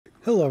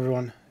Hello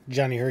everyone,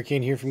 Johnny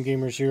Hurricane here from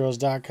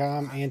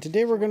GamersHeroes.com, and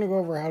today we're going to go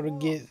over how to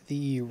get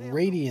the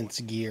Radiance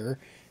gear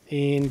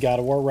in God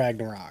of War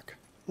Ragnarok.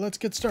 Let's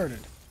get started.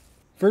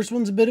 First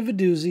one's a bit of a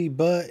doozy,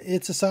 but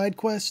it's a side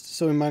quest,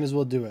 so we might as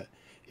well do it.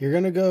 You're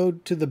going to go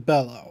to the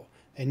Bellow,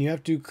 and you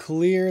have to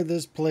clear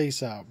this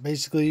place out.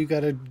 Basically, you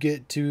got to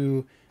get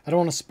to, I don't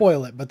want to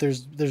spoil it, but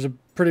there's a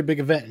pretty big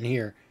event in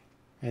here.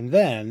 And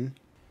then,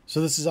 so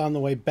this is on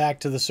the way back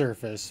to the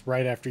surface,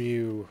 right after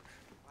you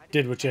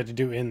did what you had to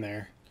do in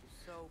there.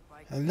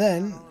 And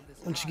then,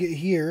 once you get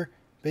here,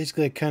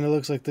 basically it kind of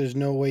looks like there's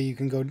no way you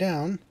can go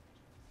down.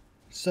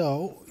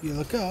 So, you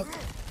look up,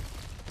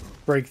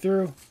 break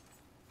through,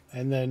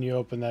 and then you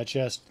open that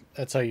chest.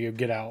 That's how you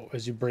get out,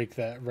 as you break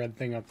that red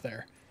thing up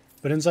there.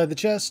 But inside the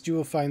chest, you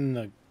will find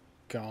the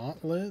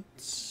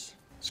gauntlets.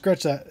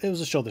 Scratch that, it was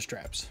the shoulder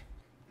straps.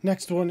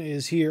 Next one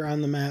is here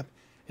on the map,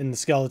 in the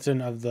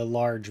skeleton of the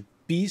large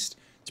beast.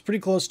 It's pretty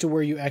close to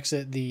where you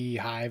exit the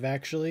hive,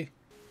 actually.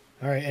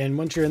 Alright, and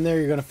once you're in there,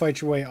 you're going to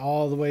fight your way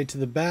all the way to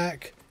the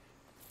back.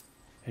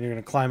 And you're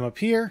going to climb up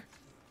here.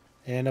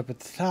 And up at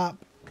the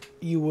top,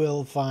 you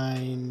will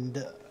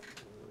find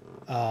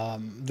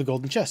the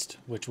golden chest,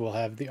 which will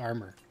have the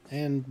armor.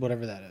 And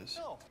whatever that is.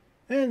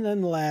 And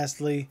then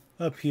lastly,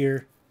 up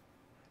here,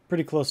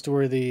 pretty close to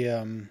where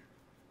the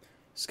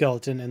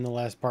skeleton in the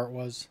last part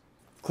was.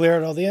 Clear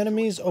out all the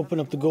enemies, open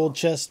up the gold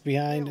chest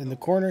behind in the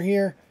corner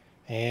here.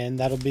 And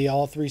that'll be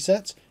all 3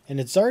 sets. And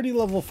it's already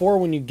level 4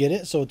 when you get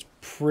it, so it's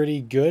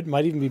pretty good.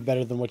 Might even be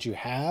better than what you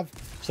have.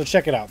 So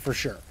check it out for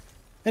sure.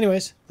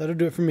 Anyways, that'll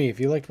do it for me. If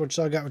you liked what you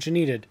saw, got what you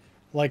needed,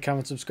 like,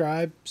 comment,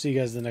 subscribe. See you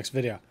guys in the next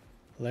video.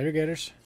 Later, Gators.